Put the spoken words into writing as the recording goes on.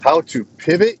How to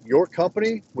pivot your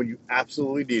company when you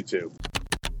absolutely need to.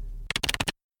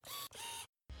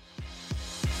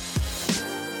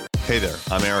 Hey there,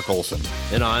 I'm Eric Olson.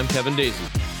 And I'm Kevin Daisy.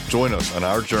 Join us on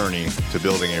our journey to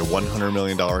building a $100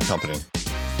 million company.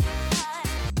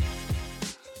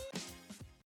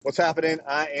 What's happening?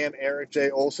 I am Eric J.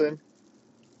 Olson.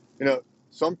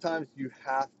 Sometimes you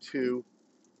have to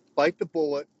bite the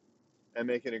bullet and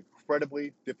make an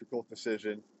incredibly difficult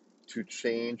decision to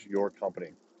change your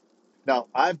company. Now,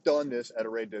 I've done this at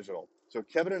Array Digital. So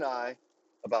Kevin and I,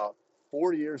 about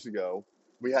 4 years ago,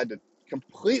 we had to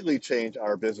completely change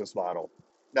our business model.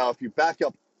 Now, if you back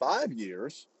up 5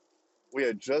 years, we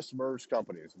had just merged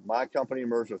companies. My company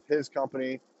merged with his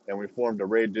company, and we formed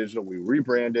Array Digital. We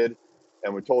rebranded,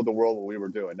 and we told the world what we were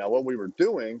doing. Now, what we were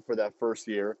doing for that first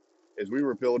year is we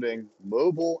were building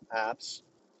mobile apps,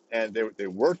 and they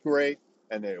worked great,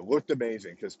 and they looked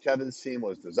amazing because Kevin's team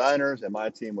was designers, and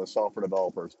my team was software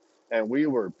developers. And we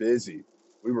were busy.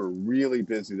 We were really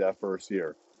busy that first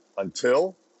year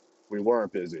until we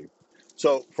weren't busy.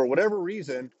 So for whatever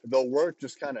reason, the work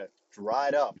just kind of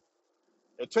dried up.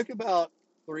 It took about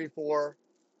 3, 4,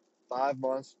 5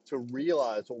 months to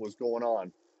realize what was going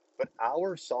on. But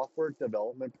our software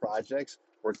development projects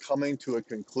were coming to a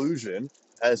conclusion,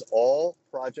 as all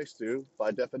projects do.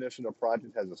 By definition, a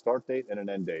project has a start date and an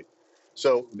end date.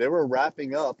 So they were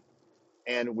wrapping up,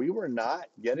 and we were not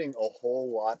getting a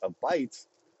whole lot of bites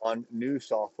on new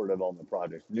software development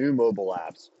projects, new mobile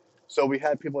apps. So we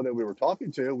had people that we were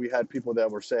talking to. We had people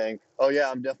that were saying, oh, yeah,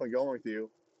 I'm definitely going with you,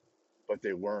 but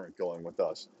they weren't going with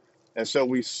us. And so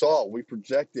we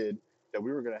projected that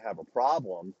we were going to have a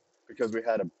problem because we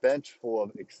had a bench full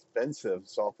of expensive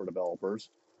software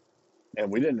developers,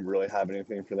 and we didn't really have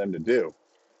anything for them to do.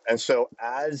 And so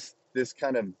as this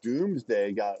kind of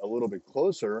doomsday got a little bit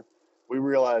closer, we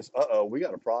realized, we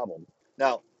got a problem.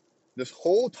 Now, this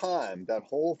whole time, that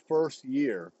whole first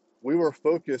year, we were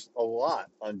focused a lot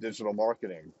on digital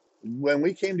marketing. When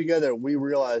we came together, we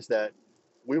realized that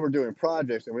we were doing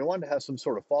projects and we wanted to have some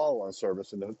sort of follow-on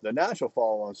service. And the natural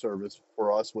follow-on service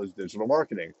for us was digital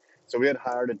marketing. So we had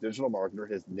hired a digital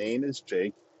marketer. His name is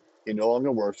Jake. He no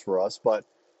longer works for us, but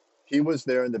he was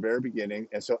there in the very beginning.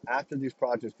 And so after these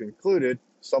projects concluded,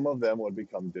 some of them would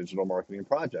become digital marketing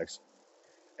projects.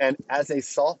 And as a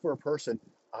software person,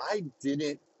 I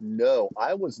didn't know,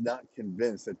 I was not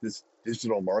convinced that this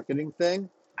digital marketing thing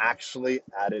actually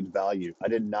added value. I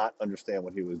did not understand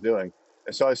what he was doing.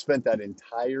 And so I spent that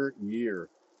entire year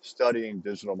studying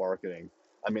digital marketing.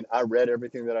 I mean, I read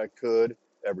everything that I could,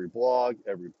 every blog,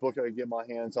 every book I could get my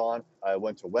hands on. I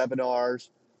went to webinars.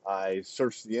 I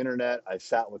searched the internet. I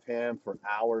sat with him for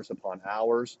hours upon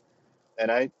hours. And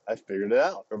I figured it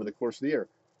out over the course of the year.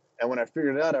 And when I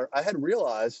figured it out, I had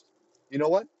realized, you know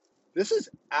what? This is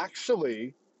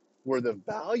actually where the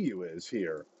value is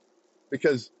here,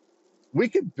 because we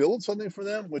could build something for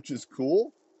them, which is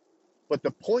cool. But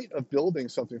the point of building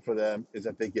something for them is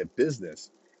that they get business.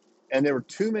 And there were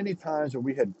too many times where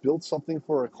we had built something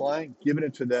for a client, given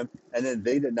it to them, and then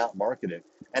they did not market it.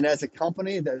 And as a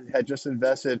company that had just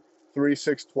invested 3,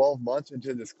 6, 12 months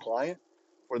into this client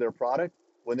for their product,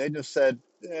 when they just said,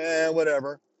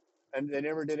 whatever, and they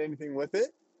never did anything with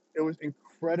it, it was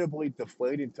incredibly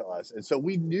deflating to us. And so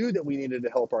we knew that we needed to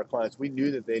help our clients. We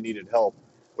knew that they needed help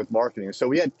with marketing. So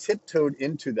we had tiptoed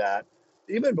into that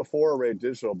even before Array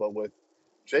Digital, but with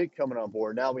Jake coming on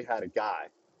board, now we had a guy.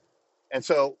 And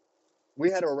so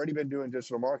we had already been doing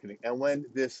digital marketing. And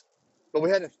but we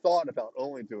hadn't thought about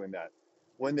only doing that.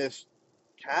 When this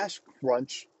cash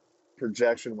crunch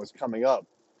projection was coming up,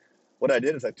 what I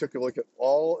did is I took a look at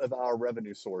all of our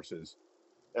revenue sources.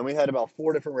 And we had about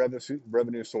 4 different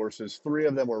revenue sources. 3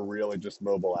 of them were really just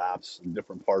mobile apps and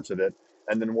different parts of it.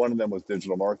 And then one of them was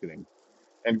digital marketing.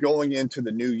 And going into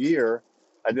the new year,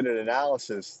 I did an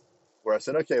analysis where I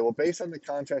said, okay, well, based on the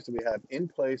contracts that we have in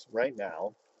place right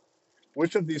now,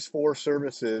 which of these 4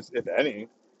 services, if any,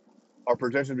 are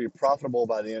projected to be profitable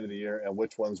by the end of the year, and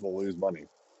which ones will lose money?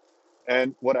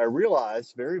 And what I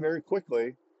realized very, very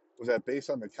quickly was that based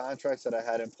on the contracts that I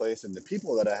had in place and the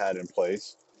people that I had in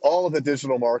place, all of the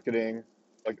digital marketing,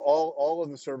 like all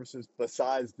of the services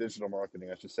besides digital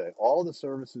marketing, I should say, all the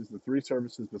services, the 3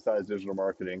 services besides digital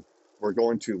marketing, were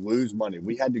going to lose money.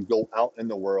 We had to go out in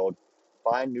the world,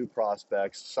 find new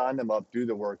prospects, sign them up, do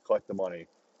the work, collect the money.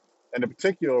 And in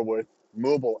particular with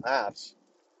mobile apps,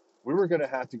 we were going to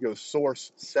have to go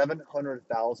source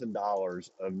 $700,000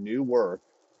 of new work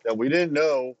that we didn't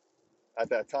know at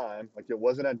that time, like it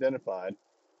wasn't identified.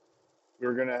 We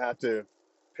were going to have to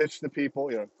pitch the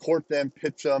people, court them,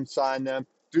 pitch them, sign them,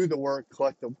 do the work,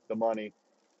 collect the money,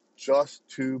 just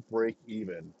to break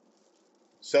even.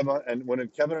 And when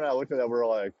Kevin and I looked at that, we were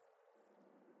like,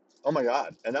 oh my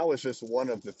God. And that was just one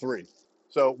of the three.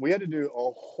 So we had to do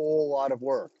a whole lot of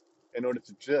work in order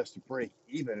to just break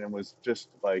even, and was just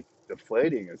like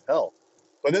deflating as hell.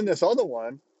 But then this other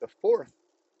one, the fourth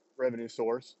revenue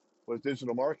source, was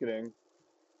digital marketing.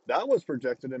 That was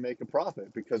projected to make a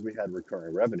profit because we had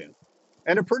recurring revenue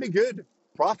and a pretty good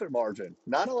profit margin.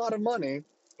 Not a lot of money,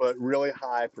 but really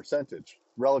high percentage,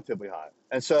 relatively high.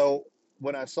 And so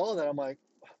when I saw that, I'm like,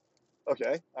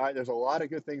 okay, all right, there's a lot of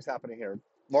good things happening here.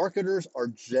 Marketers are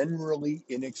generally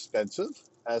inexpensive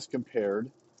as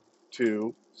compared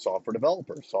to software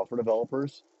developers. Software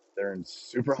developers, they're in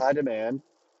super high demand,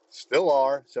 still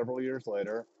are several years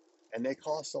later, and they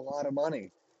cost a lot of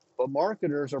money. But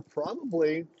marketers are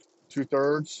probably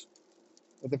two-thirds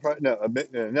of the price. No,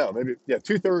 maybe, yeah,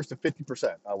 two-thirds to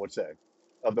 50%, I would say,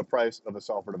 of the price of a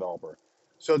software developer.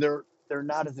 So they're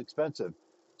not as expensive.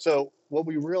 So what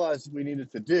we realized we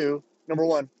needed to do, number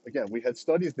one, again, we had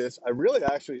studied this. I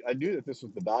knew that this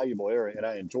was the valuable area, and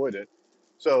I enjoyed it.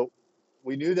 So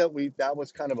we knew that that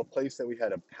was kind of a place that we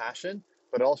had a passion,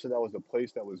 but also that was a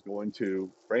place that was going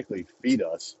to, frankly, feed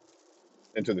us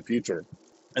into the future.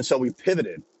 And so we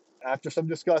pivoted after some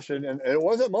discussion, and it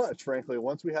wasn't much, frankly.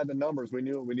 Once we had the numbers, we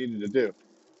knew what we needed to do.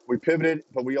 We pivoted,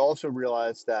 but we also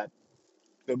realized that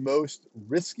the most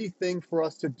risky thing for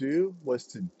us to do was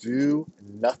to do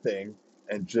nothing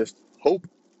and just hope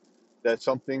that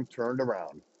something turned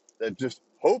around, that just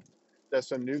hoped that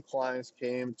some new clients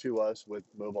came to us with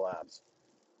mobile apps.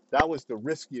 That was the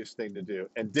riskiest thing to do.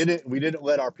 And we didn't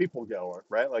let our people go,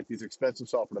 right? Like these expensive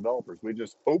software developers. We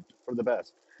just hoped for the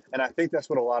best. And I think that's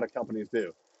what a lot of companies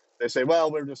do. They say,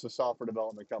 well, we're just a software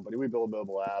development company. We build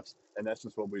mobile apps, and that's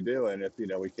just what we do. And if,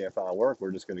 we can't find work,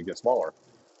 we're just going to get smaller.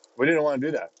 We didn't want to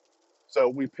do that. So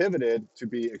we pivoted to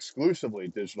be exclusively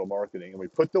digital marketing, and we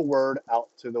put the word out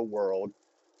to the world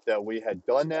that we had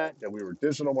done that we were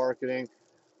digital marketing.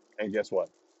 And guess what?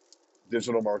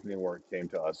 Digital marketing work came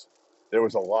to us. There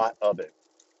was a lot of it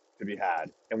to be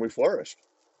had, and we flourished.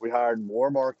 We hired more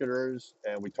marketers,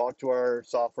 and we talked to our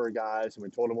software guys, and we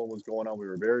told them what was going on. We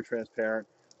were very transparent.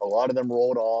 A lot of them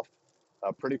rolled off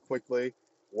pretty quickly.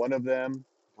 One of them,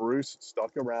 Bruce,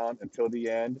 stuck around until the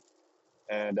end,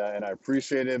 and I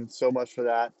appreciate him so much for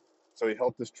that. So he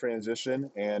helped us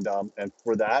transition, and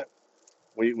for that,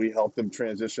 we helped him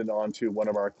transition onto one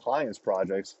of our clients'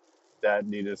 projects that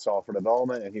needed software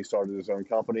development, and he started his own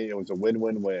company. It was a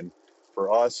win-win-win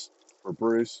for us, for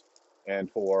Bruce, and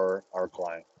for our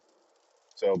client.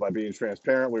 So by being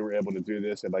transparent, we were able to do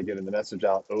this, and by getting the message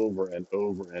out over and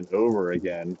over and over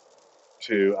again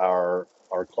to our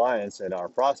clients and our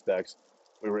prospects,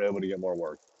 we were able to get more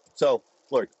work. So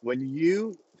look, when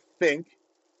you think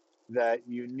that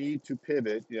you need to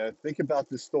pivot, think about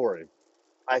this story.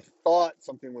 I thought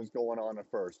something was going on at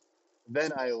first.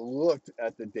 Then I looked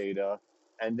at the data,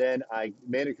 and then I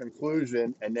made a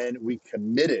conclusion, and then we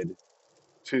committed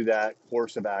to that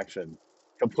course of action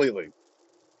completely.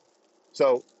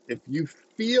 So if you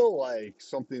feel like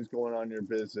something's going on in your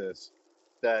business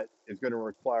that is going to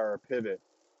require a pivot,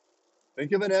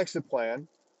 think of an exit plan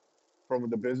from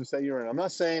the business that you're in. I'm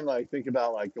not saying think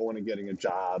about going and getting a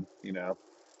job,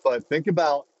 but think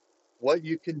about what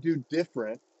you can do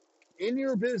different in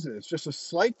your business, just a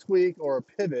slight tweak or a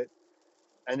pivot,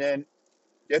 and then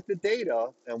get the data.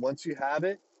 And once you have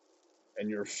it and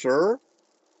you're sure,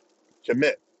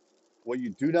 commit. What you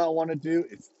do not want to do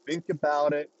is think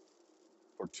about it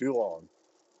for too long.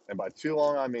 And by too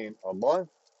long, I mean a month,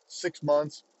 6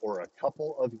 months, or a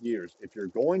couple of years. If you're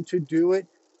going to do it,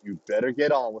 you better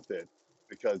get on with it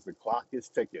because the clock is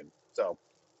ticking. So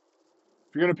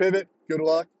if you're going to pivot, good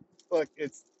luck. Look,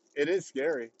 it is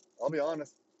scary. I'll be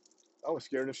honest. I was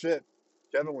scared as shit.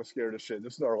 Kevin was scared as shit.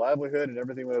 This is our livelihood and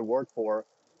everything we had worked for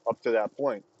up to that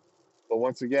point. But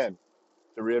once again,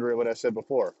 to reiterate what I said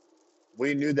before,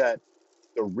 we knew that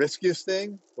the riskiest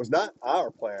thing was not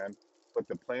our plan, but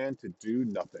the plan to do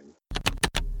nothing.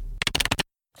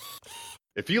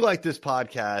 If you like this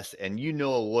podcast and you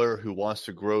know a lawyer who wants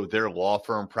to grow their law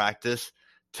firm practice,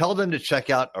 tell them to check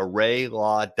out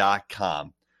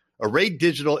ArrayLaw.com. Array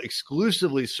Digital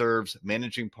exclusively serves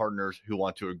managing partners who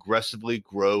want to aggressively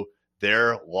grow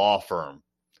their law firm.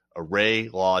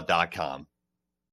 ArrayLaw.com.